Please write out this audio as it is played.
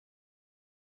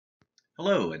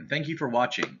Hello, and thank you for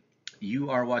watching.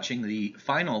 You are watching the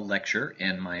final lecture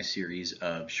in my series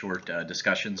of short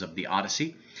discussions of the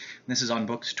Odyssey. This is on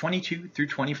books 22 through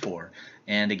 24,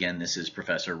 and again, this is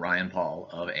Professor Ryan Paul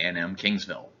of A&M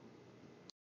Kingsville.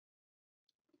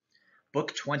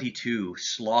 Book 22,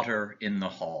 Slaughter in the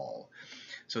Hall.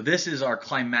 So this is our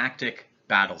climactic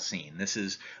battle scene. This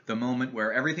is the moment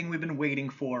where everything we've been waiting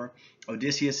for,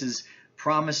 Odysseus's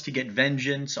promise to get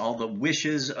vengeance, all the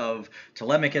wishes of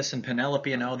Telemachus and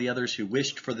Penelope and all the others who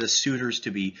wished for the suitors to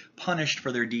be punished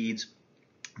for their deeds.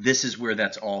 This is where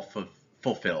that's all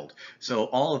fulfilled. So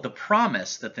all of the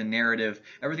promise that the narrative,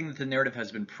 everything that the narrative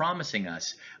has been promising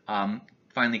us,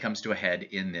 finally comes to a head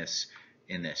in this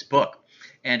book.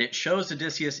 And it shows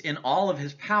Odysseus in all of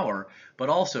his power, but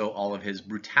also all of his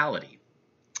brutality,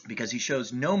 because he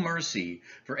shows no mercy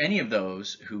for any of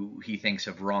those who he thinks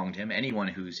have wronged him, anyone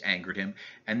who's angered him,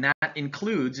 and that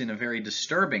includes, in a very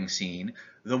disturbing scene,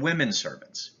 the women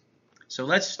servants. So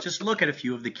let's just look at a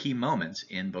few of the key moments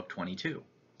in Book 22.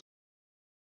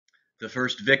 The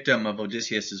first victim of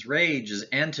Odysseus's rage is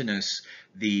Antinous,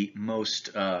 the most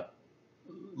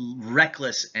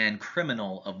reckless and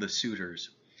criminal of the suitors.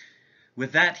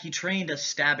 With that, he trained a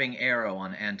stabbing arrow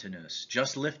on Antinous,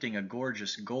 just lifting a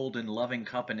gorgeous golden loving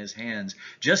cup in his hands,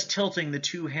 just tilting the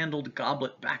two-handled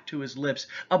goblet back to his lips,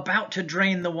 about to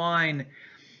drain the wine,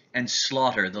 and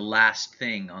slaughter the last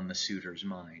thing on the suitor's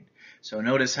mind. So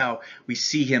notice how we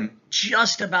see him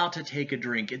just about to take a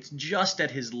drink. It's just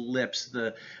at his lips.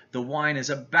 The wine is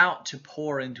about to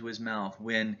pour into his mouth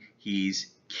when he's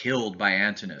killed by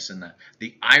Antinous. And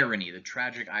the irony, the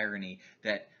tragic irony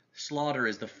that slaughter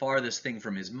is the farthest thing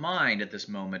from his mind at this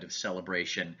moment of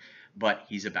celebration, but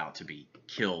he's about to be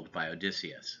killed by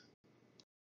Odysseus.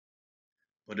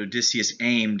 But Odysseus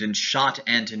aimed and shot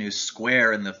Antinous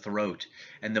square in the throat,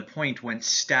 and the point went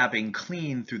stabbing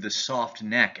clean through the soft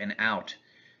neck and out,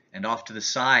 and off to the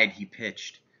side he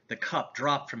pitched. The cup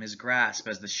dropped from his grasp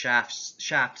as the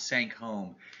shaft sank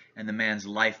home, and the man's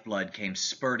lifeblood came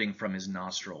spurting from his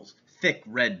nostrils. Thick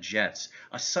red jets.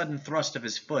 A sudden thrust of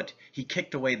his foot, he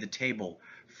kicked away the table.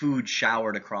 Food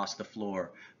showered across the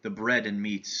floor, the bread and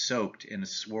meat soaked in a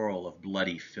swirl of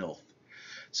bloody filth.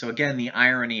 So again, the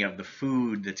irony of the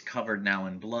food that's covered now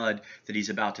in blood, that he's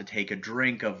about to take a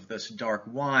drink of this dark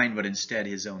wine, but instead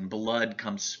his own blood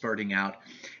comes spurting out.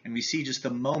 And we see just the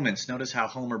moments. Notice how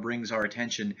Homer brings our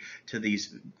attention to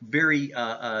these very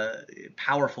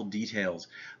powerful details.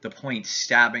 The point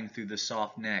stabbing through the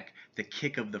soft neck, the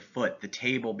kick of the foot, the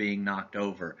table being knocked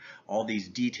over, all these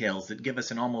details that give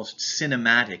us an almost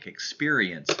cinematic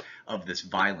experience of this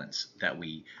violence that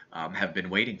we have been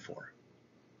waiting for.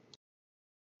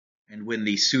 And when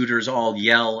the suitors all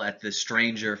yell at the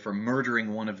stranger for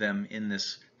murdering one of them in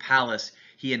this palace,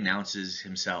 he announces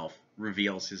himself,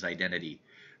 reveals his identity.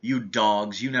 You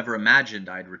dogs, you never imagined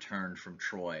I'd returned from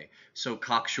Troy, so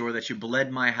cocksure that you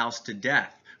bled my house to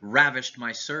death, ravished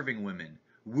my serving women,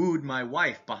 wooed my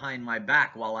wife behind my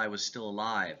back while I was still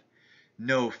alive.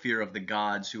 No fear of the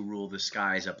gods who rule the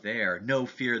skies up there, no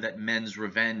fear that men's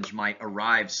revenge might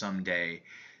arrive someday.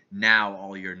 Now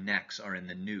all your necks are in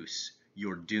the noose.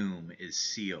 Your doom is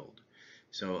sealed.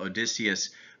 So Odysseus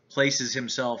places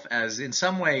himself as in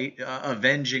some way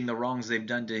avenging the wrongs they've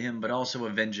done to him, but also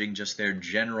avenging just their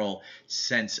general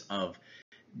sense of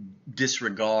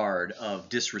disregard, of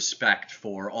disrespect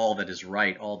for all that is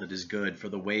right, all that is good, for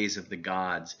the ways of the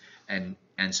gods, and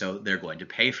so they're going to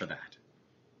pay for that.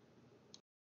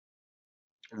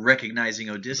 Recognizing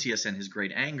Odysseus and his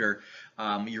great anger,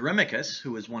 Eurymachus,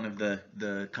 who is one of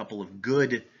the couple of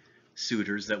good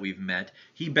suitors that we've met,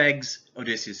 he begs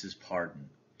Odysseus's pardon.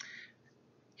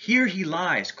 Here he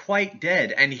lies, quite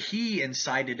dead, and he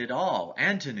incited it all.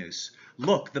 Antinous,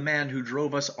 look, the man who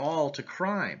drove us all to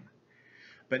crime.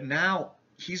 But now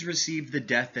he's received the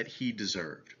death that he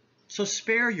deserved. So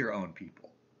spare your own people.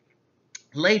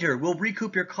 Later, we'll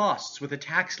recoup your costs with a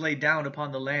tax laid down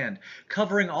upon the land,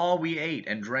 covering all we ate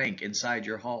and drank inside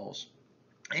your halls.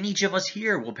 And each of us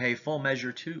here will pay full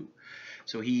measure too.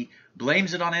 So he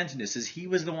blames it on Antinous, as he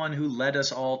was the one who led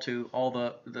us all to all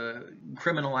the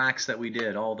criminal acts that we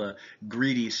did, all the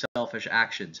greedy, selfish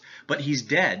actions. But he's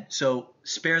dead, so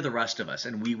spare the rest of us,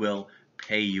 and we will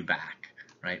pay you back,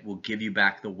 right? We'll give you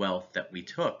back the wealth that we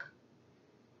took.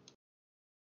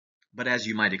 But as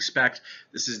you might expect,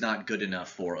 this is not good enough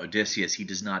for Odysseus. He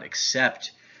does not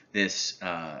accept this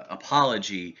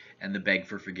apology and the beg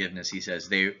for forgiveness. He says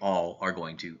they all are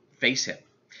going to face him.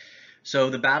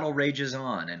 So the battle rages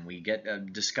on, and we get a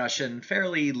discussion,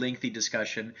 fairly lengthy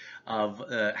discussion, of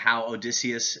how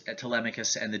Odysseus,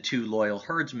 Telemachus, and the two loyal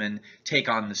herdsmen take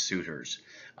on the suitors.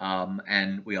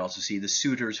 And we also see the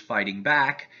suitors fighting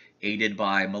back aided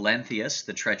by Melanthius,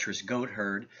 the treacherous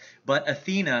goatherd. But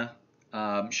Athena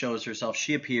shows herself.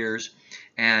 She appears,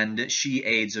 and she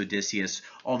aids Odysseus,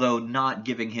 although not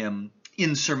giving him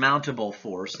insurmountable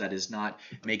force. That is, not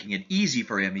making it easy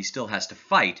for him. He still has to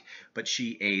fight, but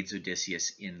she aids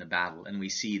Odysseus in the battle, and we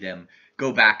see them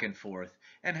go back and forth,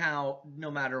 and how no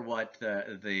matter what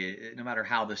no matter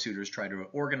how the suitors try to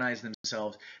organize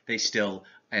themselves, they still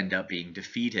end up being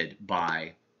defeated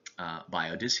by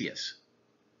Odysseus.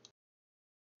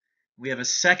 We have a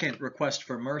second request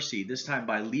for mercy, this time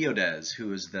by Leodes,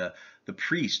 who is the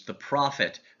priest, the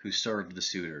prophet who served the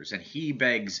suitors, and he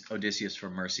begs Odysseus for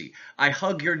mercy. I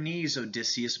hug your knees,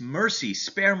 Odysseus, mercy,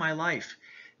 spare my life.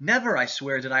 Never, I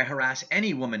swear, did I harass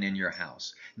any woman in your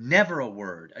house. Never a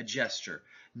word, a gesture,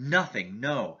 nothing,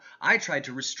 no. I tried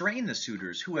to restrain the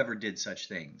suitors, whoever did such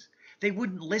things. They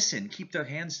wouldn't listen, keep their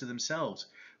hands to themselves.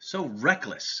 So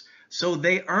reckless, so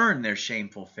they earn their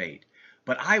shameful fate.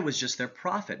 But I was just their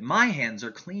prophet. My hands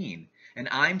are clean, and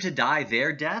I'm to die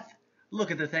their death?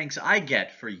 Look at the thanks I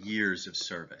get for years of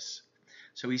service.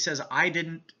 So he says, I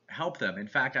didn't help them. In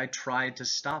fact, I tried to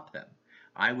stop them.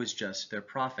 I was just their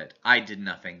prophet. I did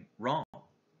nothing wrong.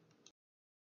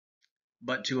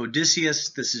 But to Odysseus,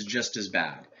 this is just as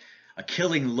bad. A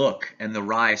killing look, and the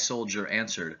wry soldier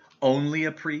answered, only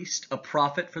a priest, a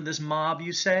prophet for this mob,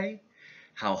 you say?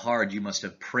 How hard you must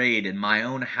have prayed in my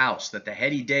own house that the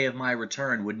heady day of my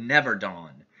return would never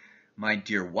dawn. My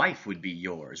dear wife would be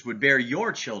yours, would bear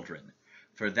your children.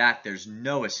 For that there's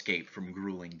no escape from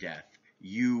grueling death.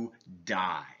 You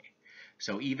die.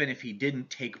 So even if he didn't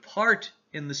take part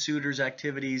in the suitors'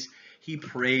 activities, he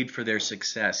prayed for their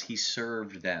success. He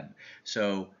served them.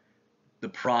 So the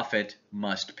prophet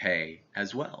must pay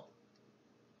as well.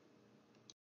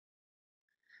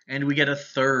 And we get a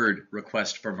third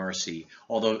request for mercy,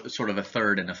 although sort of a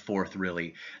third and a fourth,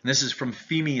 really. And this is from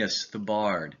Phemius the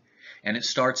bard. And it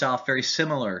starts off very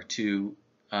similar to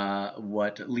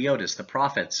what Leodes, the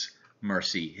prophet's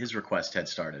mercy, his request had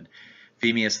started.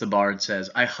 Phemius the bard says,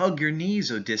 I hug your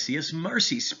knees, Odysseus,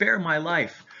 mercy, spare my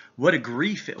life. What a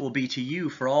grief it will be to you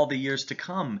for all the years to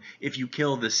come if you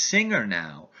kill the singer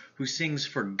now, who sings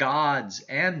for gods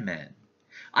and men.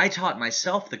 I taught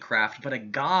myself the craft, but a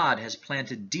god has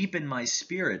planted deep in my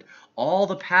spirit all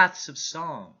the paths of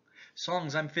song,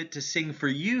 songs I'm fit to sing for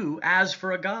you as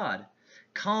for a god.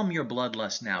 Calm your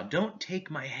bloodlust now, don't take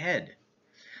my head.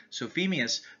 So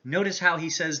Phemius, notice how he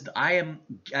says, I've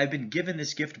been given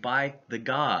this gift by the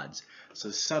gods.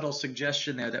 So subtle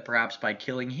suggestion there that perhaps by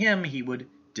killing him, he would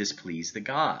displease the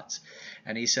gods.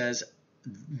 And he says,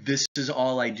 this is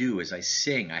all I do is I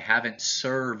sing. I haven't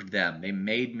served them. They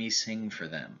made me sing for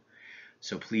them.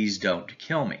 So please don't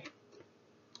kill me.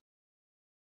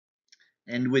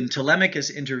 And when Telemachus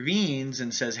intervenes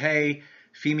and says, hey,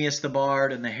 Phemius the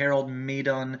bard and the herald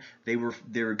Medon, they were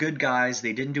good guys.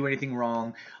 They didn't do anything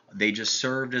wrong. They just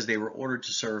served as they were ordered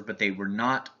to serve, but they were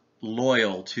not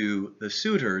loyal to the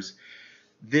suitors.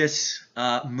 This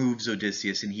moves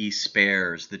Odysseus, and he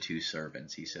spares the two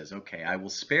servants. He says, okay, I will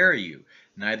spare you.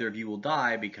 Neither of you will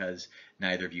die because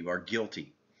neither of you are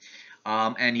guilty.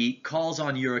 And he calls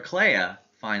on Eurycleia,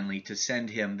 finally, to send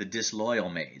him the disloyal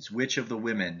maids. Which of the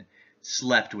women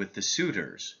slept with the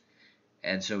suitors?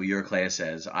 And so Eurycleia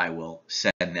says, I will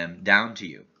send them down to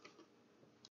you.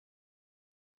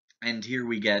 And here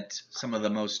we get some of the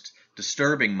most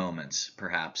disturbing moments,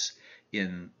 perhaps,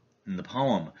 in the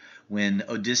poem, when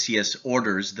Odysseus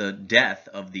orders the death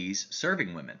of these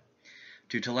serving women.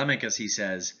 To Telemachus he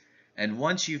says, and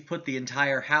once you've put the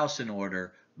entire house in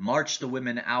order, march the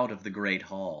women out of the great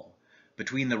hall,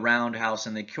 between the round house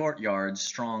and the courtyard's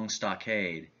strong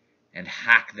stockade, and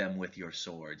hack them with your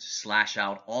swords, slash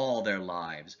out all their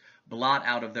lives, blot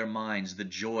out of their minds the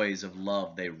joys of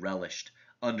love they relished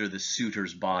under the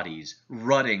suitors' bodies,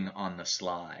 rutting on the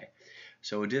sly.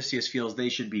 So Odysseus feels they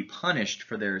should be punished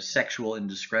for their sexual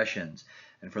indiscretions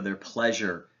and for their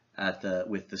pleasure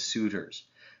with the suitors.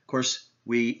 Of course,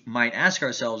 we might ask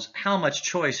ourselves, how much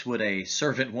choice would a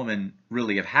servant woman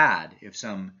really have had if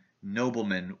some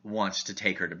nobleman wants to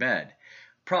take her to bed?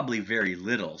 Probably very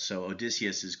little. So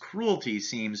Odysseus's cruelty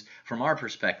seems, from our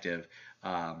perspective,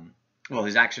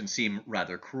 his actions seem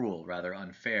rather cruel, rather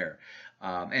unfair.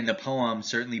 And the poem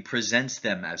certainly presents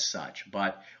them as such.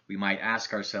 But we might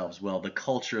ask ourselves, well, the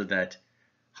culture that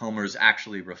Homer's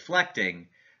actually reflecting,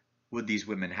 would these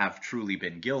women have truly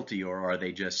been guilty, or are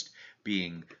they just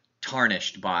being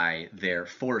tarnished by their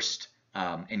forced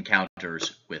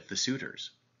encounters with the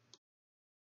suitors?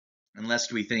 And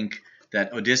lest we think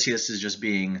that Odysseus is just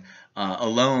being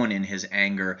alone in his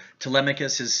anger,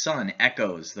 Telemachus, his son,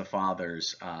 echoes the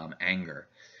father's anger.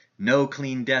 No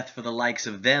clean death for the likes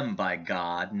of them, by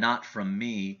God, not from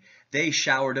me. They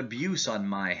showered abuse on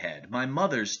my head, my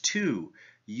mother's too.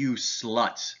 You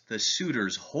sluts, the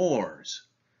suitors' whores.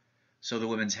 So the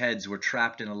women's heads were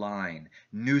trapped in a line,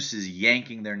 nooses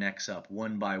yanking their necks up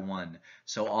one by one,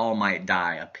 so all might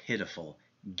die a pitiful,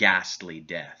 ghastly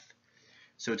death.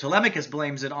 So Telemachus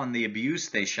blames it on the abuse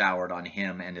they showered on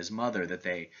him and his mother, that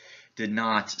they did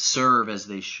not serve as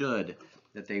they should,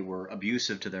 that they were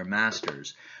abusive to their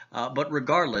masters. But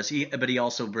regardless, he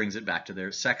also brings it back to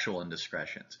their sexual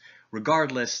indiscretions.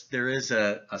 Regardless, there is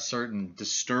a certain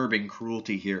disturbing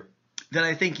cruelty here that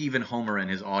I think even Homer and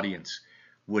his audience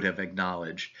would have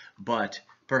acknowledged, but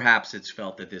perhaps it's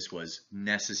felt that this was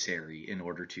necessary in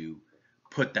order to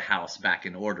put the house back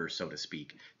in order, so to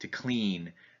speak, to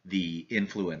clean the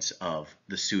influence of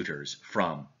the suitors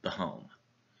from the home.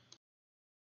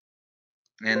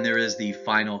 And there is the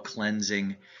final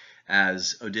cleansing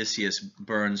as Odysseus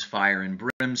burns fire and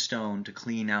brimstone to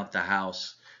clean out the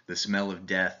house, the smell of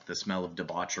death, the smell of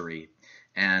debauchery.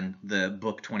 And the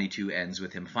book 22 ends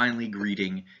with him finally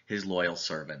greeting his loyal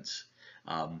servants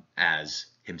as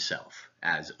himself,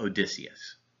 as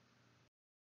Odysseus.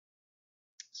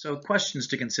 So questions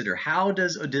to consider. How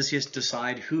does Odysseus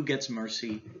decide who gets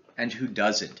mercy and who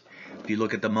doesn't? If you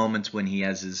look at the moments when he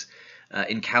has his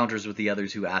encounters with the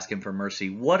others who ask him for mercy,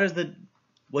 what's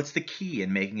the key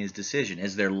in making his decision?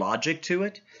 Is there logic to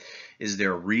it? Is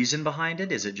there a reason behind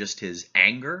it? Is it just his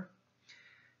anger?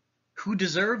 Who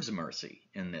deserves mercy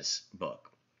in this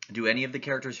book? Do any of the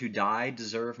characters who die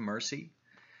deserve mercy?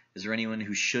 Is there anyone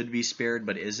who should be spared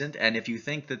but isn't? And if you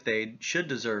think that they should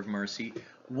deserve mercy,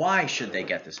 why should they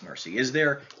get this mercy? Is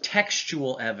there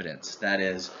textual evidence, that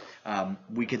is,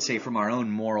 we could say from our own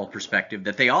moral perspective,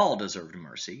 that they all deserved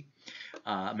mercy?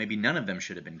 Maybe none of them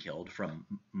should have been killed from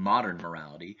modern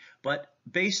morality, but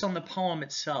based on the poem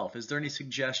itself, is there any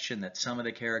suggestion that some of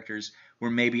the characters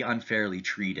were maybe unfairly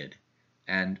treated?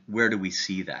 And where do we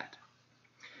see that?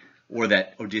 Or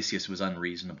that Odysseus was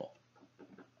unreasonable?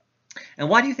 And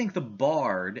why do you think the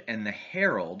bard and the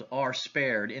herald are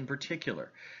spared in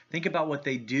particular? Think about what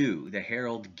they do. The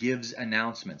herald gives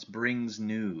announcements, brings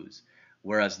news,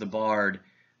 whereas the bard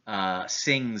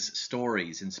sings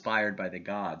stories inspired by the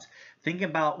gods. Think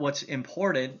about what's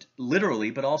important,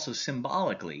 literally, but also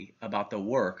symbolically, about the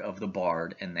work of the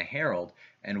bard and the herald,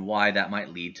 and why that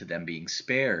might lead to them being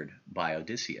spared by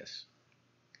Odysseus.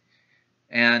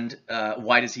 And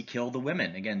why does he kill the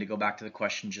women? Again, to go back to the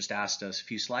question just asked us a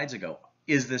few slides ago.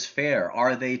 Is this fair?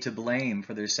 Are they to blame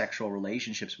for their sexual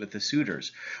relationships with the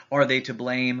suitors? Are they to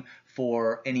blame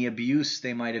for any abuse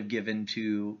they might have given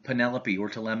to Penelope or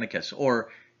Telemachus, or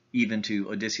even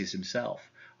to Odysseus himself?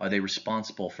 Are they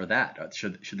responsible for that?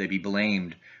 Should they be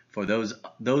blamed for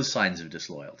those signs of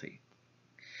disloyalty?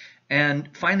 And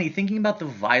finally, thinking about the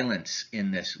violence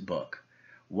in this book.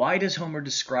 Why does Homer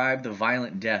describe the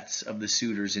violent deaths of the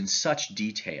suitors in such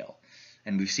detail?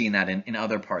 And we've seen that in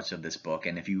other parts of this book.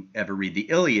 And if you ever read the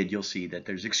Iliad, you'll see that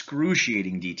there's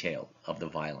excruciating detail of the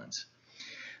violence.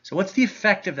 So what's the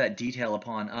effect of that detail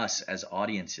upon us as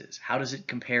audiences? How does it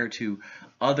compare to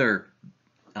other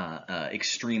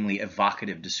extremely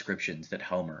evocative descriptions that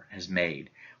Homer has made?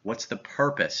 What's the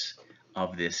purpose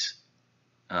of this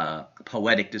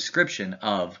poetic description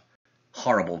of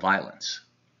horrible violence?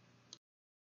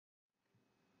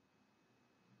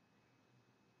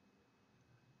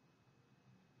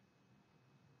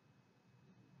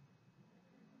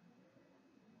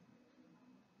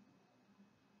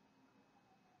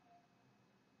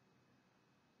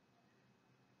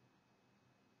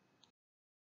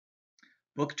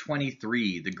 Book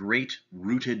 23, The Great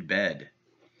Rooted Bed.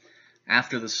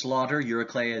 After the slaughter,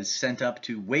 Eurycleia is sent up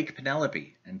to wake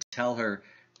Penelope and tell her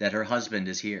that her husband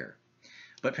is here.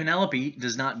 But Penelope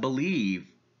does not believe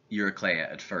Eurycleia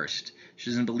at first.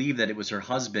 She doesn't believe that it was her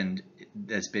husband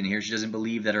that's been here. She doesn't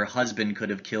believe that her husband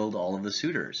could have killed all of the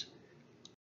suitors.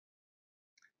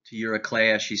 To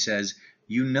Eurycleia, she says,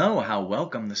 "You know how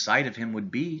welcome the sight of him would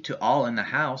be to all in the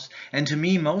house, and to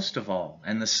me most of all,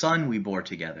 and the son we bore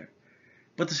together.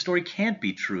 But the story can't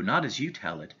be true, not as you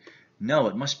tell it. No,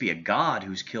 it must be a god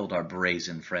who's killed our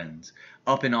brazen friends,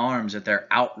 up in arms at their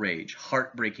outrage,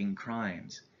 heartbreaking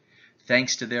crimes.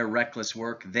 Thanks to their reckless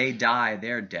work, they die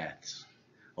their deaths.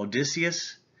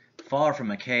 Odysseus, far from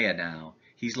Achaia now,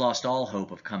 he's lost all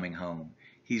hope of coming home.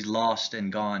 He's lost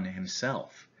and gone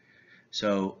himself."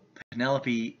 So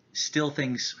Penelope still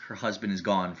thinks her husband is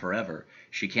gone forever.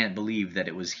 She can't believe that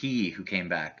it was he who came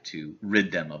back to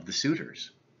rid them of the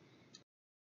suitors.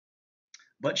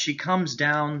 But she comes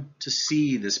down to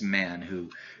see this man who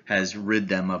has rid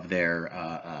them of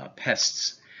their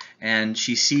pests. And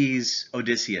she sees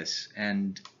Odysseus,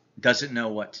 and doesn't know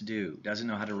what to do, doesn't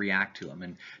know how to react to him.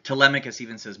 And Telemachus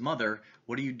even says, "Mother,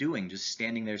 what are you doing? Just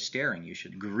standing there staring. You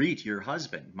should greet your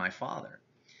husband, my father."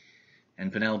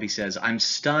 And Penelope says, "I'm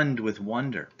stunned with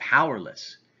wonder,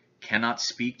 powerless. Cannot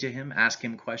speak to him, ask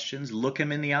him questions, look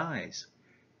him in the eyes.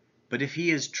 But if he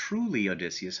is truly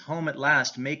Odysseus, home at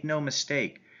last, make no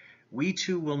mistake. We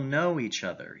two will know each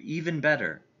other even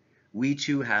better. We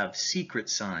two have secret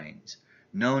signs,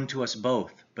 known to us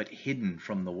both, but hidden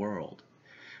from the world."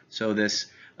 So this,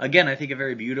 again, I think a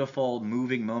very beautiful,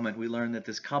 moving moment. We learn that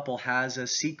this couple has a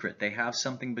secret. They have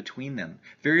something between them.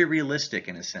 Very realistic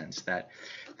in a sense, that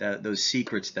those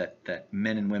secrets that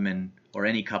men and women or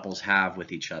any couples have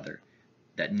with each other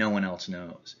that no one else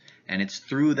knows. And it's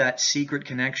through that secret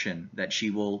connection that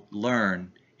she will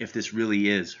learn if this really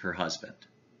is her husband.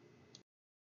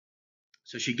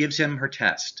 So she gives him her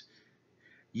test.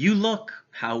 "You look,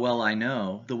 how well I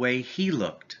know, the way he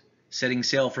looked, setting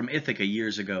sail from Ithaca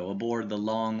years ago aboard the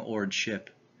long-oared ship.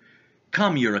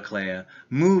 Come, Eurycleia,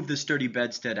 move the sturdy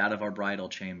bedstead out of our bridal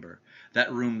chamber,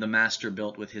 that room the master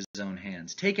built with his own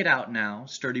hands. Take it out now,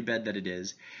 sturdy bed that it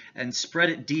is, and spread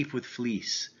it deep with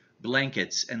fleece,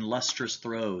 blankets, and lustrous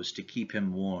throws to keep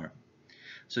him warm."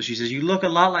 So she says, "You look a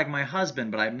lot like my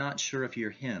husband, but I'm not sure if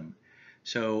you're him.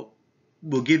 So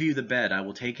we'll give you the bed. I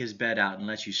will take his bed out and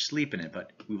let you sleep in it,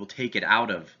 but we will take it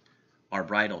out of our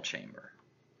bridal chamber.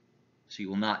 So you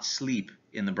will not sleep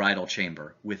in the bridal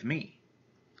chamber with me."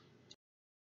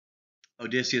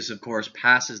 Odysseus, of course,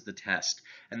 passes the test,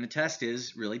 and the test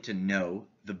is really to know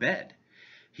the bed.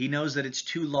 He knows that it's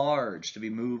too large to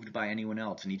be moved by anyone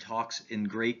else, and he talks in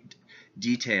great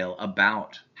detail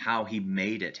about how he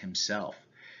made it himself,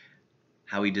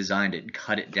 how he designed it and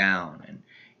cut it down and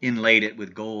inlaid it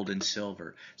with gold and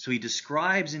silver. So he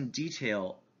describes in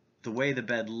detail the way the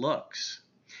bed looks,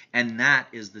 and that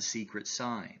is the secret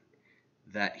sign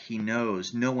that he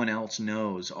knows. No one else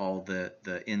knows all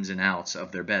the ins and outs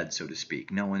of their bed, so to speak.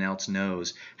 No one else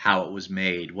knows how it was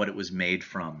made, what it was made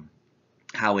from,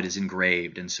 how it is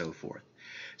engraved, and so forth.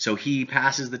 So he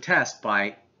passes the test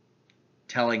by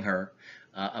telling her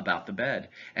about the bed,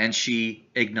 and she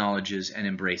acknowledges and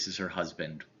embraces her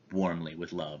husband warmly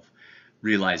with love,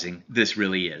 realizing this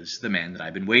really is the man that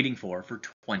I've been waiting for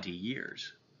 20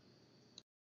 years.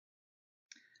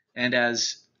 And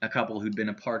as a couple who'd been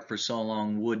apart for so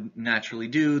long would naturally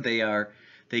do,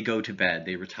 they go to bed.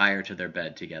 They retire to their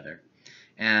bed together.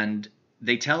 And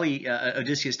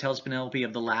Odysseus tells Penelope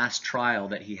of the last trial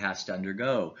that he has to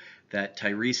undergo, that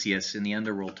Tiresias in the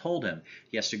underworld told him.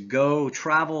 He has to go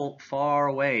travel far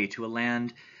away to a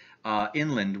land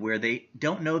inland where they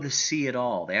don't know the sea at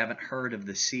all. They haven't heard of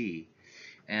the sea.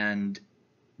 And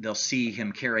they'll see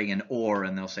him carrying an oar,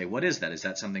 and they'll say, "What is that? Is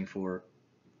that something for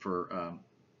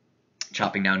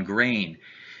chopping down grain?"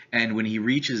 And when he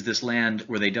reaches this land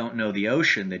where they don't know the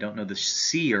ocean, they don't know the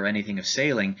sea or anything of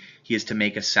sailing, he is to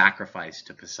make a sacrifice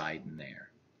to Poseidon there.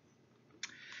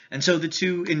 And so the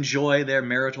two enjoy their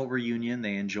marital reunion.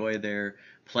 They enjoy their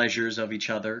pleasures of each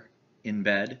other in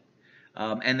bed.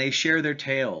 And they share their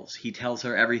tales. He tells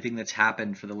her everything that's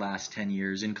happened for the last 10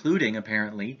 years, including,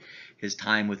 apparently, his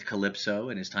time with Calypso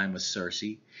and his time with Circe.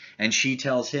 And she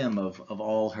tells him of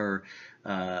all her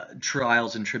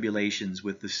trials and tribulations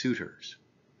with the suitors.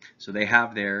 So they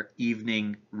have their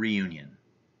evening reunion.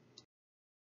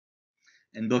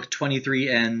 And book 23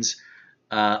 ends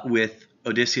with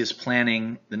Odysseus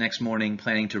planning the next morning,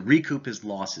 planning to recoup his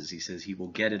losses. He says he will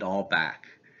get it all back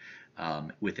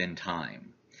within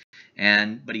time.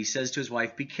 But he says to his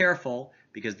wife, "Be careful,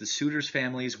 because the suitors'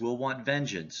 families will want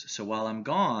vengeance. So while I'm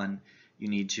gone, you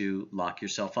need to lock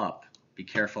yourself up. Be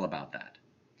careful about that."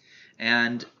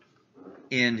 And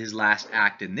in his last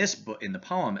act in this book, in the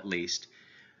poem at least,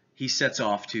 he sets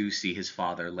off to see his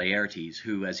father, Laertes,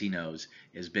 who, as he knows,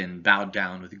 has been bowed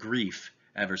down with grief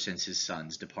ever since his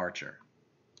son's departure.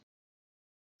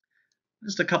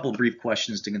 Just a couple brief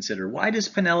questions to consider. Why does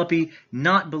Penelope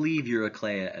not believe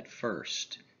Eurycleia at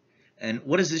first? And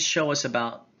what does this show us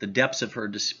about the depths of her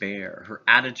despair, her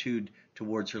attitude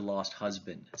towards her lost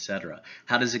husband, etc.?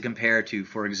 How does it compare to,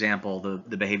 for example,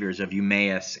 the behaviors of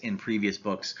Eumaeus in previous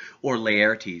books, or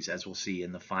Laertes, as we'll see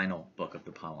in the final book of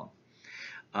the poem?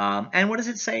 And what does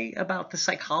it say about the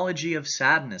psychology of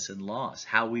sadness and loss,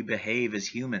 how we behave as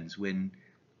humans when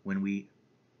we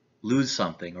lose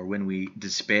something or when we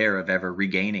despair of ever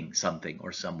regaining something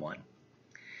or someone?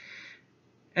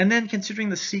 And then considering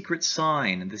the secret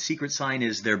sign, and the secret sign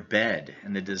is their bed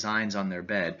and the designs on their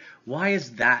bed. Why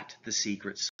is that the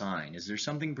secret sign? Is there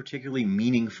something particularly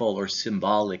meaningful or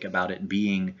symbolic about it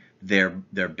being their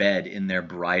bed in their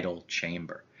bridal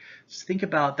chamber? Just think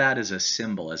about that as a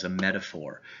symbol, as a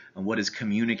metaphor, and what is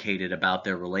communicated about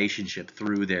their relationship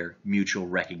through their mutual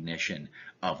recognition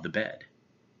of the bed.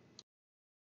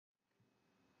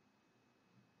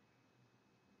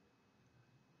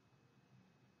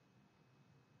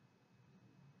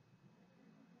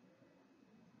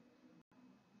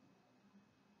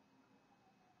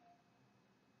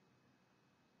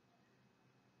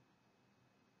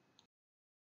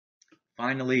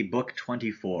 Finally, Book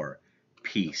 24,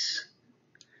 Peace.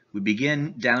 We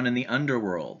begin down in the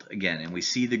underworld again, and we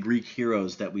see the Greek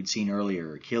heroes that we'd seen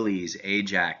earlier, Achilles,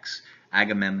 Ajax,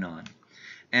 Agamemnon.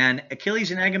 And Achilles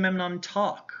and Agamemnon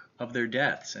talk of their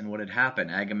deaths and what had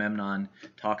happened. Agamemnon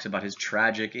talks about his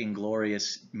tragic,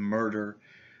 inglorious murder.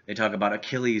 They talk about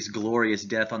Achilles' glorious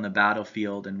death on the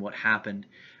battlefield and what happened.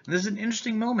 And this is an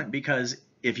interesting moment because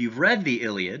if you've read the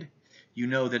Iliad, you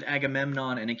know that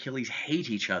Agamemnon and Achilles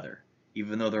hate each other.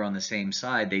 Even though they're on the same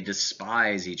side, they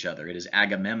despise each other. It is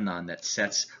Agamemnon that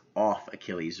sets off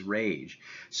Achilles' rage.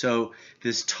 So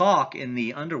this talk in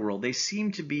the underworld, they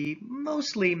seem to be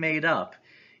mostly made up,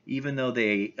 even though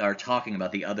they are talking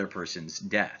about the other person's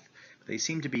death. They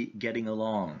seem to be getting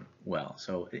along well.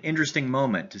 So an interesting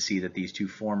moment to see that these two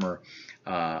former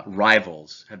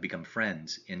rivals have become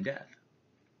friends in death,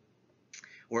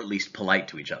 or at least polite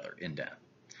to each other in death.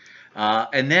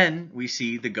 And then we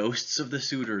see the ghosts of the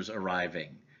suitors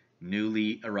arriving,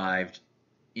 newly arrived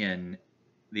in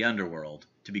the underworld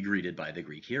to be greeted by the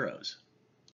Greek heroes.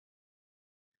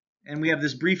 And we have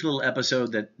this brief little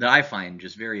episode that I find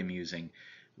just very amusing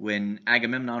when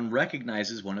Agamemnon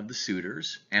recognizes one of the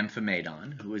suitors,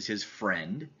 Amphimedon, who is his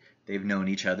friend. They've known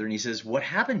each other, and he says, "What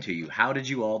happened to you? How did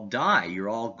you all die? You're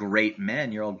all great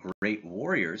men. You're all great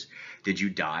warriors. Did you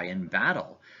die in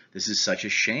battle? This is such a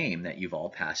shame that you've all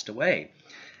passed away."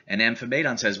 And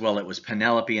Amphimedon says, "Well, it was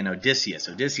Penelope and Odysseus.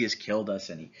 Odysseus killed us,"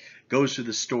 and he goes through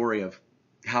the story of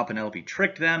how Penelope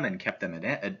tricked them and kept them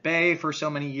at bay for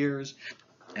so many years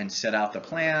and set out the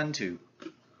plan to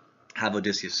have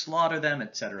Odysseus slaughter them,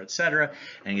 etc., etc.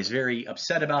 And he's very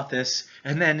upset about this.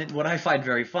 And then what I find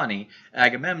very funny,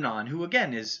 Agamemnon, who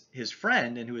again is his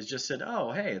friend and who has just said,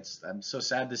 "Oh, hey, I'm so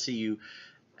sad to see you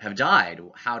have died.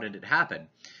 How did it happen?"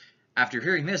 After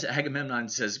hearing this, Agamemnon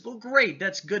says, "Well, great,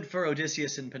 that's good for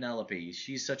Odysseus and Penelope.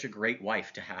 She's such a great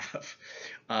wife to have."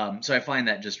 So I find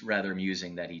that just rather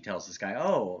amusing that he tells this guy,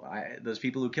 "Oh, those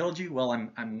people who killed you, well,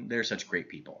 they're such great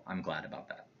people. I'm glad about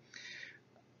that."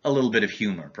 A little bit of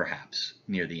humor, perhaps,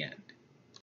 near the end.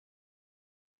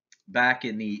 Back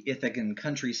in the Ithacan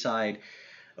countryside,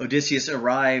 Odysseus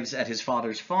arrives at his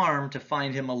father's farm to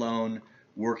find him alone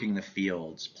working the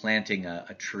fields, planting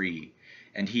a tree.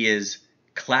 And he is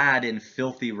clad in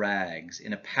filthy rags,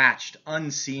 in a patched,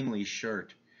 unseemly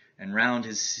shirt, and round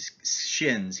his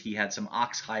shins he had some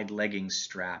oxhide leggings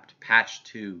strapped, patched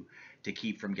too, to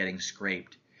keep from getting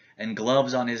scraped, and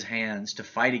gloves on his hands to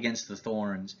fight against the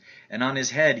thorns, and on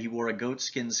his head he wore a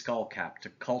goatskin skullcap to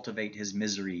cultivate his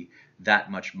misery that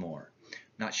much more.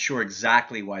 Not sure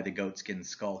exactly why the goatskin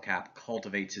skullcap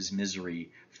cultivates his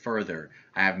misery further.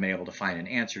 I haven't been able to find an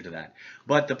answer to that.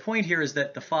 But the point here is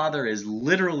that the father is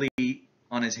literally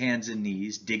on his hands and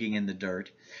knees, digging in the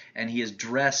dirt, and he is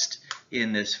dressed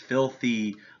in this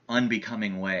filthy,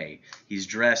 unbecoming way. He's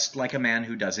dressed like a man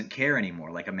who doesn't care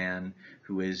anymore, like a man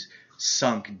who is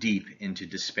sunk deep into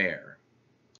despair.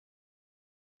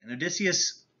 And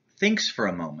Odysseus thinks for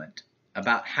a moment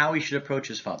about how he should approach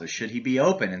his father. Should he be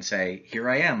open and say, "Here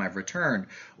I am, I've returned,"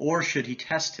 or should he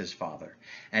test his father?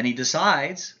 And he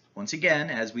decides, once again,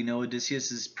 as we know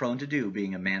Odysseus is prone to do,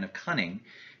 being a man of cunning,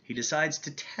 he decides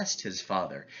to test his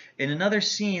father in another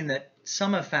scene that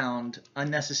some have found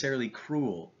unnecessarily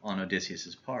cruel on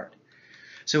Odysseus's part.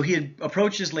 So he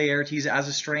approaches Laertes as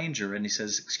a stranger, and he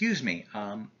says, "Excuse me,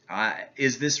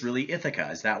 is this really Ithaca?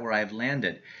 Is that where I've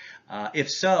landed? If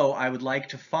so, I would like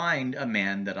to find a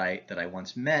man that I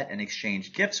once met and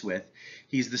exchanged gifts with.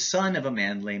 He's the son of a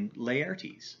man named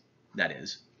Laertes." That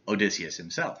is, Odysseus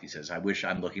himself. He says,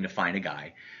 I'm looking to find a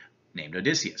guy named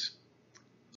Odysseus.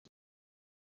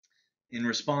 In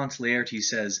response, Laertes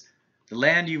says, "The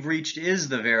land you've reached is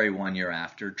the very one you're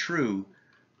after, true,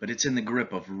 but it's in the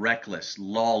grip of reckless,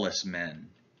 lawless men.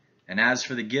 And as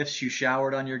for the gifts you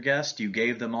showered on your guest, you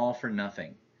gave them all for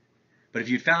nothing. But if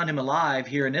you'd found him alive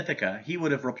here in Ithaca, he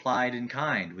would have replied in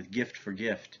kind, with gift for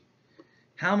gift.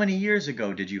 How many years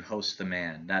ago did you host the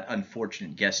man, that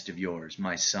unfortunate guest of yours,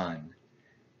 my son?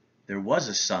 There was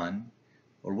a son,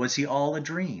 or was he all a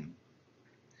dream?"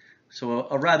 So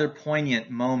a rather poignant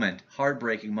moment,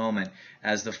 heartbreaking moment,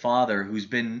 as the father, who's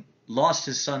been lost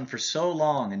his son for so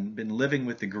long and been living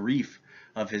with the grief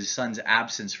of his son's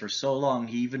absence for so long,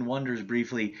 he even wonders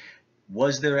briefly,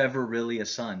 Was there ever really a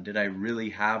son? Did I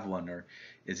really have one? Or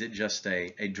is it just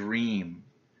a dream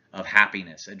of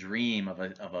happiness, a dream of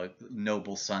a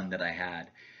noble son that I had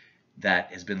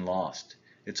that has been lost?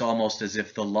 It's almost as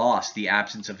if the loss, the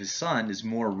absence of his son, is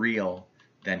more real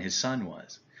than his son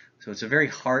was. So it's a very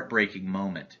heartbreaking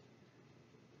moment.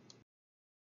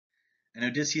 And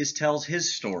Odysseus tells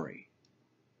his story,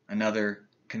 another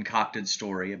concocted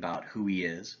story about who he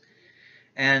is.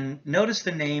 And notice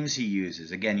the names he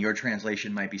uses. Again, your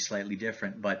translation might be slightly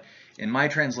different, but in my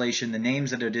translation, the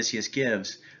names that Odysseus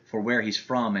gives for where he's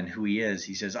from and who he is,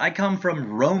 he says, I come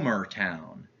from Romer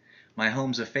town. My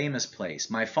home's a famous place.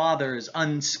 My father is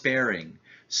unsparing,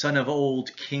 son of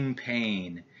old King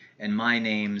Pain, and my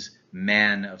name's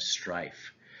Man of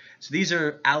Strife. So these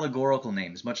are allegorical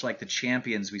names, much like the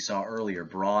champions we saw earlier,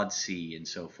 Broad Sea and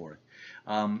so forth.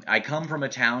 I come from a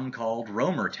town called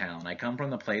Romer Town. I come from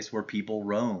the place where people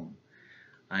roam.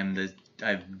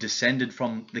 I've descended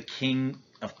from the King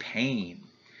of Pain,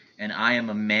 and I am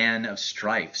a man of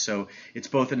strife. So it's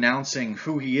both announcing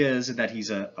who he is and that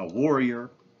he's a warrior,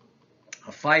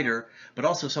 a fighter, but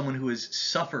also someone who has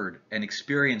suffered and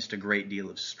experienced a great deal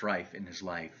of strife in his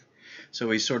life. So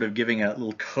he's sort of giving a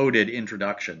little coded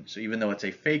introduction. So even though it's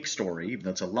a fake story, even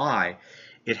though it's a lie,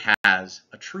 it has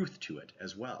a truth to it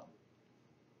as well.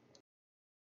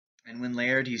 And when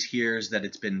Laertes hears that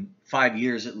it's been 5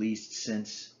 years at least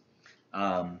since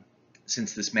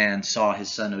this man saw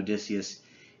his son Odysseus,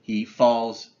 he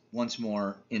falls once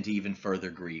more into even further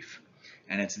grief.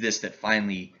 And it's this that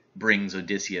finally brings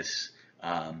Odysseus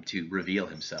to reveal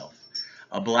himself.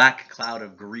 A black cloud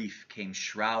of grief came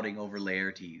shrouding over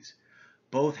Laertes.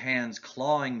 Both hands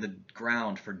clawing the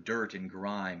ground for dirt and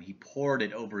grime, he poured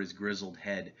it over his grizzled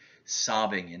head,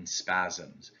 sobbing in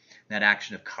spasms. That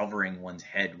action of covering one's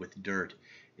head with dirt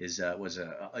was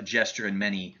a gesture in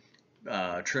many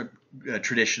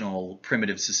traditional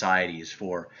primitive societies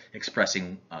for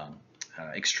expressing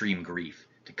extreme grief,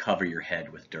 to cover your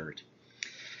head with dirt.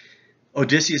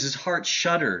 Odysseus' heart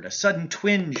shuddered. A sudden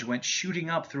twinge went shooting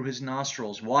up through his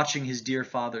nostrils, watching his dear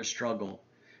father struggle.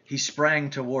 He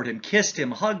sprang toward him, kissed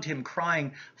him, hugged him,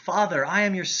 crying, Father, I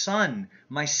am your son,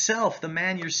 myself, the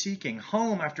man you're seeking,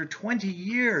 home after 20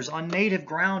 years, on native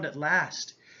ground at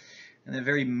last. In a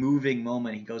very moving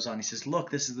moment, he goes on, he says, look,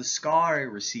 this is the scar I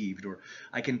received, or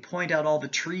I can point out all the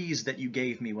trees that you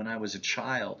gave me when I was a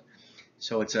child.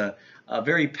 So it's a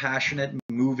very passionate,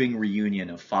 moving reunion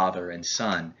of father and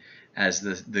son as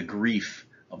the grief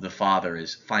of the father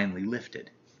is finally lifted.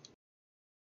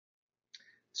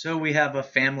 So we have a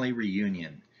family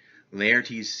reunion.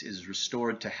 Laertes is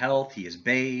restored to health, he is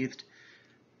bathed,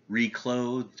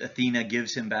 reclothed, Athena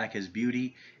gives him back his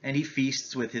beauty, and he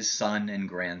feasts with his son and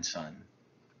grandson.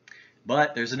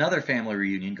 But there's another family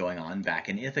reunion going on back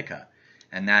in Ithaca,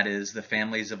 and that is the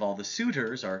families of all the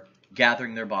suitors are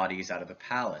gathering their bodies out of the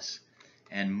palace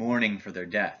and mourning for their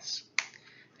deaths.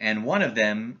 And one of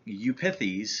them,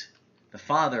 Eupeithes, the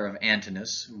father of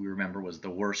Antinous, who we remember was the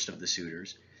worst of the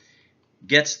suitors,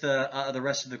 gets the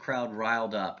rest of the crowd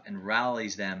riled up and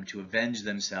rallies them to avenge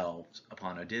themselves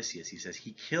upon Odysseus. He says,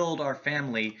 he killed our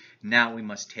family, now we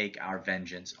must take our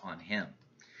vengeance on him.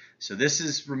 So this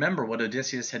is, remember, what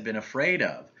Odysseus had been afraid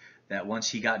of, that once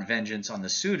he got vengeance on the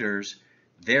suitors,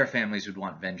 their families would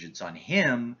want vengeance on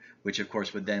him, which of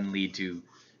course would then lead to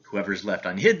whoever's left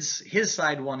on his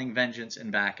side wanting vengeance,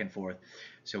 and back and forth.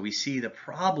 So we see the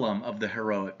problem of the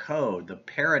heroic code, the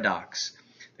paradox,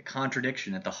 the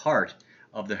contradiction at the heart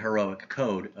of the heroic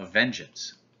code of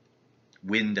vengeance.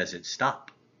 When does it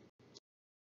stop?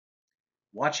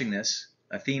 Watching this,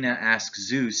 Athena asks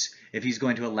Zeus if he's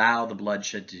going to allow the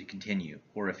bloodshed to continue,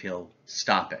 or if he'll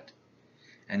stop it.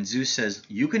 And Zeus says,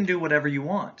 you can do whatever you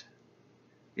want.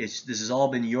 This has all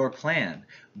been your plan,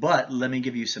 but let me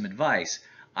give you some advice.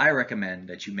 I recommend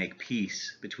that you make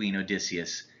peace between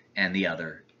Odysseus and the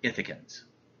other Ithacans.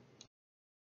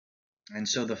 And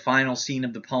so the final scene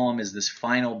of the poem is this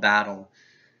final battle,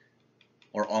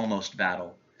 or almost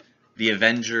battle. The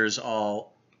Avengers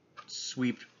all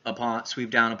sweep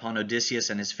down upon Odysseus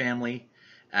and his family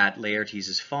at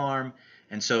Laertes' farm,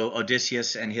 and so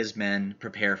Odysseus and his men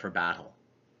prepare for battle.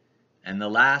 And the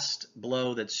last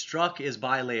blow that's struck is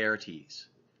by Laertes,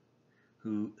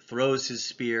 who throws his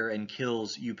spear and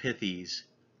kills Eupeithes,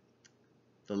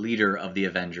 the leader of the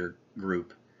Avenger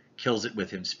group, kills him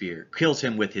with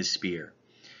his spear.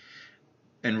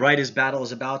 And right as battle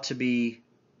is about to be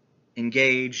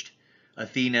engaged,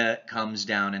 Athena comes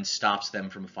down and stops them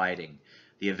from fighting.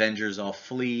 The Avengers all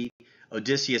flee.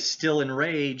 Odysseus still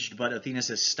enraged, but Athena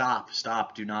says, stop,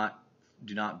 stop, do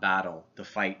not battle. The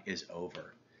fight is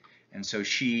over. And so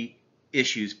she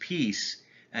issues peace,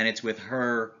 and it's with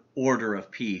her order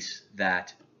of peace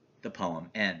that the poem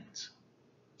ends.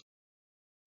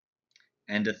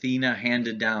 And Athena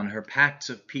handed down her pacts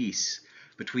of peace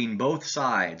between both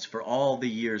sides for all the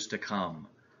years to come.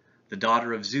 The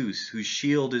daughter of Zeus, whose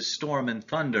shield is storm and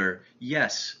thunder,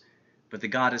 yes, but the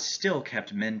goddess still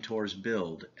kept Mentor's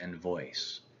build and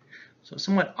voice. So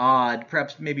somewhat odd,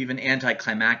 perhaps maybe even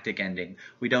anticlimactic ending.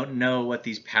 We don't know what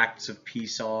these pacts of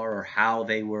peace are or how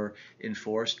they were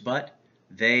enforced, but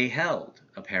they held,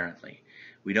 apparently.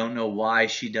 We don't know why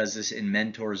she does this in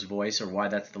Mentor's voice or why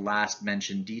that's the last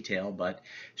mentioned detail, but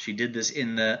she did this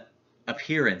in the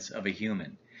appearance of a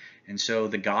human. And so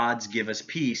the gods give us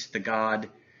peace. The god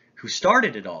who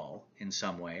started it all in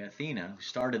some way, Athena, who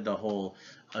started the whole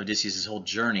Odysseus' whole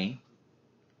journey,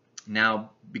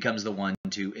 now becomes the one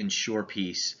to ensure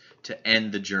peace, to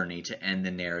end the journey, to end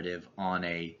the narrative on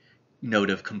a note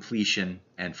of completion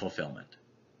and fulfillment.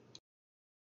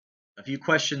 A few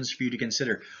questions for you to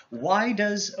consider. Why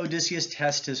does Odysseus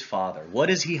test his father? What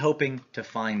is he hoping to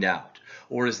find out?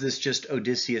 Or is this just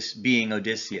Odysseus, being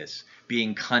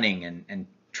cunning and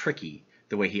tricky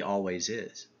the way he always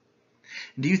is?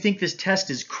 Do you think this test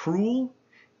is cruel?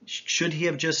 Should he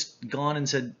have just gone and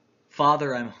said,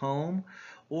 "Father, I'm home"?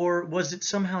 Or was it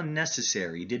somehow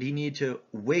necessary? Did he need to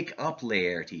wake up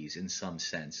Laertes in some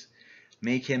sense,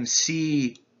 make him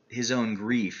see his own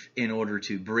grief in order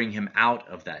to bring him out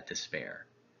of that despair?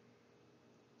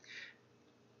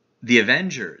 The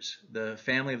Avengers, the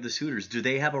family of the suitors, do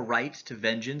they have a right to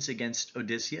vengeance against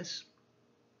Odysseus?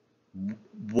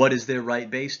 What is their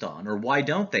right based on? Or why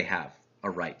don't they have a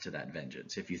right to that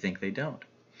vengeance, if you think they don't?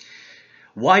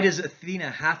 Why does Athena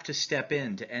have to step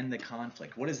in to end the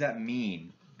conflict? What does that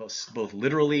mean, both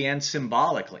literally and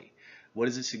symbolically? What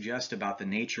does it suggest about the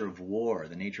nature of war,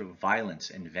 the nature of violence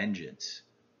and vengeance?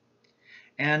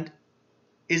 And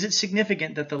is it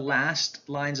significant that the last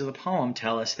lines of the poem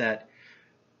tell us that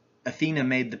Athena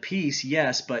made the peace,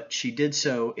 yes, but she did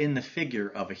so in the figure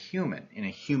of a human, in a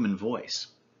human voice?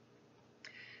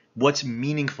 What's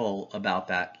meaningful about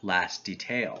that last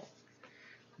detail?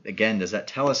 Again, does that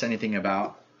tell us anything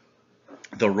about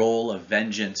the role of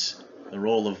vengeance, the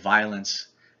role of violence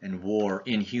and war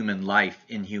in human life,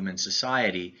 in human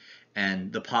society,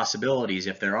 and the possibilities,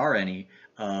 if there are any,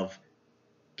 of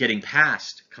getting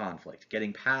past conflict,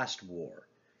 getting past war,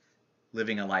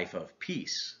 living a life of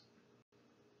peace?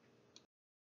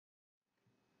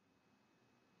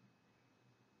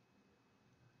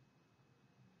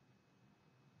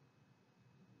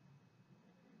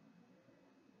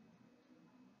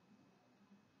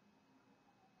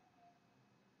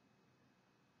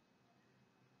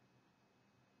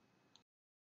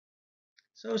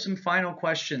 So some final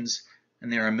questions,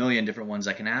 and there are a million different ones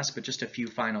I can ask, but just a few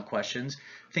final questions,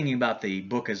 thinking about the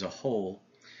book as a whole.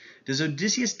 Does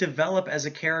Odysseus develop as a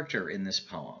character in this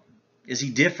poem? Is he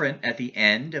different at the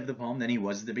end of the poem than he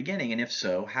was at the beginning? And if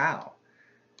so, how?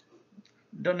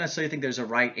 Don't necessarily think there's a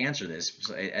right answer to this.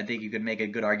 So I think you could make a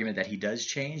good argument that he does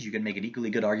change. You could make an equally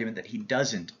good argument that he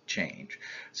doesn't change.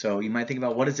 So you might think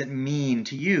about, what does it mean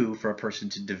to you for a person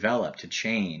to develop, to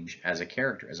change as a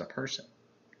character, as a person?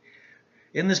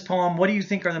 In this poem, what do you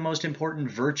think are the most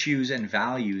important virtues and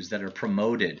values that are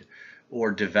promoted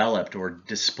or developed or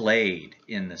displayed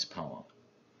in this poem?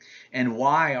 And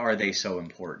why are they so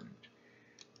important?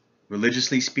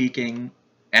 Religiously speaking,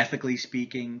 ethically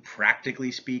speaking,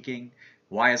 practically speaking?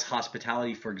 Why is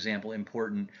hospitality, for example,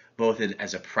 important both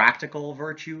as a practical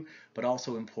virtue, but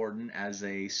also important as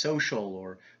a social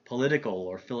or political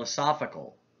or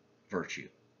philosophical virtue?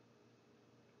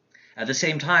 At the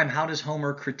same time, how does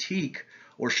Homer critique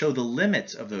or show the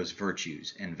limits of those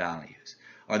virtues and values?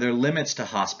 Are there limits to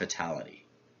hospitality?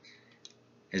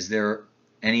 Is there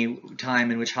any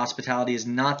time in which hospitality is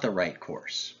not the right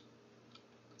course?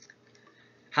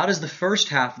 How does the first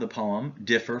half of the poem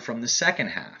differ from the second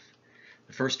half?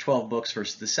 The first 12 books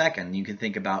versus the second. You can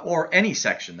think about, or any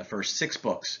section, the first 6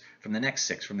 books from the next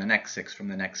 6, from the next 6, from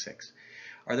the next 6.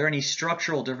 Are there any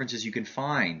structural differences you can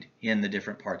find in the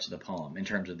different parts of the poem in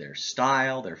terms of their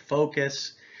style, their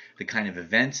focus, the kind of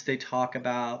events they talk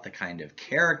about, the kind of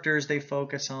characters they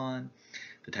focus on,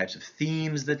 the types of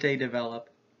themes that they develop?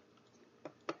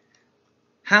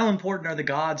 How important are the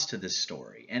gods to this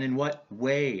story, and in what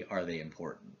way are they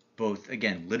important? Both,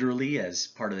 again, literally as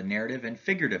part of the narrative and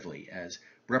figuratively as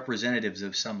representatives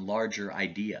of some larger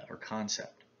idea or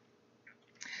concept.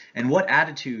 And what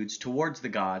attitudes towards the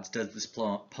gods does this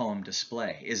poem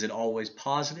display? Is it always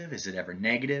positive? Is it ever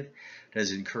negative?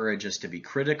 Does it encourage us to be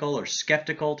critical or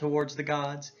skeptical towards the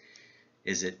gods?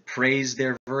 Is it praise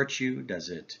their virtue? Does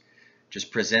it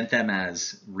just present them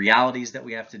as realities that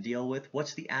we have to deal with?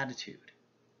 What's the attitude?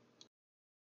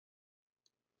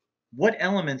 What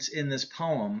elements in this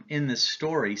poem, in this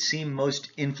story, seem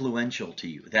most influential to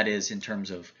you? That is, in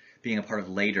terms of being a part of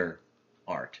later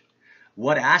art.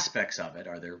 What aspects of it?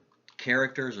 Are there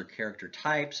characters or character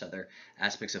types? Are there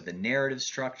aspects of the narrative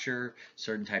structure,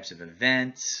 certain types of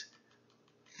events,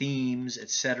 themes,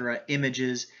 etc.,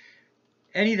 images,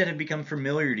 any that have become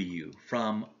familiar to you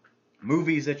from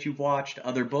movies that you've watched,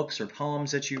 other books or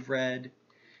poems that you've read,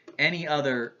 any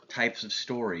other types of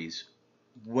stories?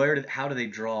 How do they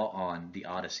draw on the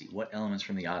Odyssey? What elements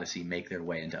from the Odyssey make their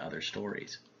way into other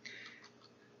stories?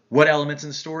 What elements in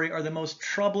the story are the most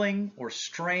troubling or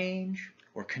strange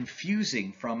or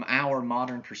confusing from our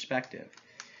modern perspective?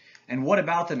 And what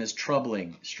about them is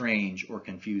troubling, strange, or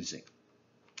confusing?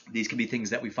 These can be things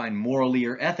that we find morally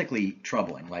or ethically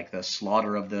troubling, like the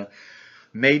slaughter of the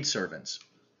maidservants,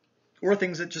 or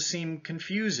things that just seem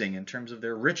confusing in terms of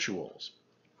their rituals,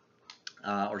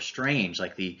 or strange,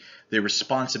 like the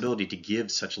responsibility to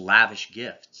give such lavish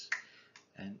gifts.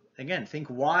 And again, think,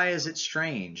 why is it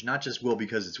strange? Not just, well,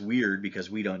 because it's weird, because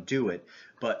we don't do it,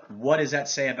 but what does that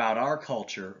say about our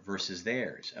culture versus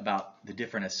theirs, about the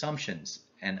different assumptions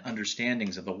and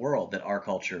understandings of the world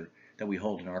that we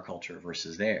hold in our culture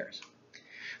versus theirs?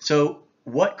 So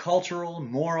what cultural,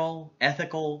 moral,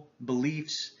 ethical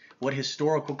beliefs, what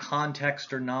historical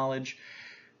context or knowledge,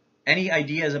 any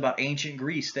ideas about ancient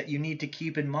Greece that you need to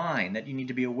keep in mind, that you need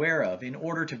to be aware of in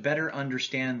order to better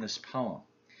understand this poem?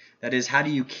 That is, how do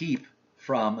you keep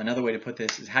from, another way to put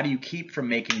this is, how do you keep from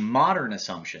making modern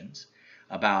assumptions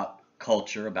about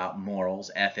culture, about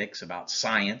morals, ethics, about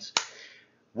science?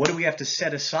 What do we have to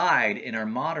set aside in our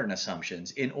modern assumptions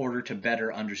in order to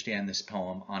better understand this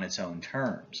poem on its own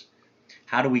terms?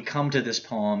 How do we come to this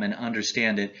poem and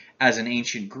understand it as an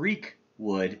ancient Greek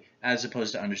would, as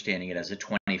opposed to understanding it as a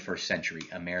 21st century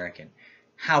American?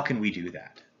 How can we do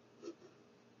that?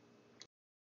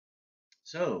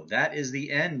 So that is the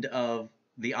end of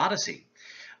the Odyssey.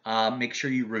 Make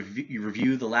sure you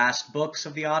review the last books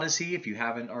of the Odyssey. If you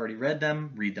haven't already read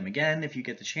them, read them again if you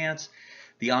get the chance.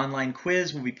 The online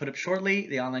quiz will be put up shortly.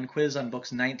 The online quiz on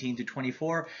books 19 to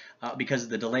 24. Because of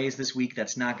the delays this week,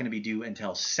 that's not going to be due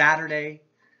until Saturday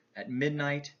at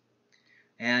midnight.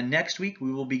 And next week,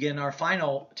 we will begin our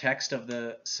final text of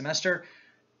the semester,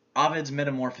 Ovid's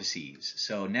Metamorphoses.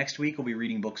 So next week, we'll be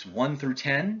reading books 1 through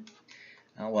 10.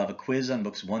 We'll have a quiz on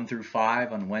books 1 through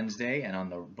 5 on Wednesday and on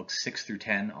the books 6 through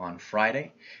 10 on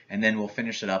Friday. And then we'll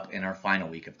finish it up in our final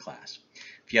week of class.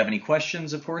 If you have any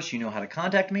questions, of course, you know how to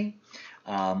contact me.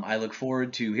 I look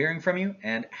forward to hearing from you,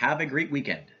 and have a great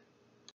weekend.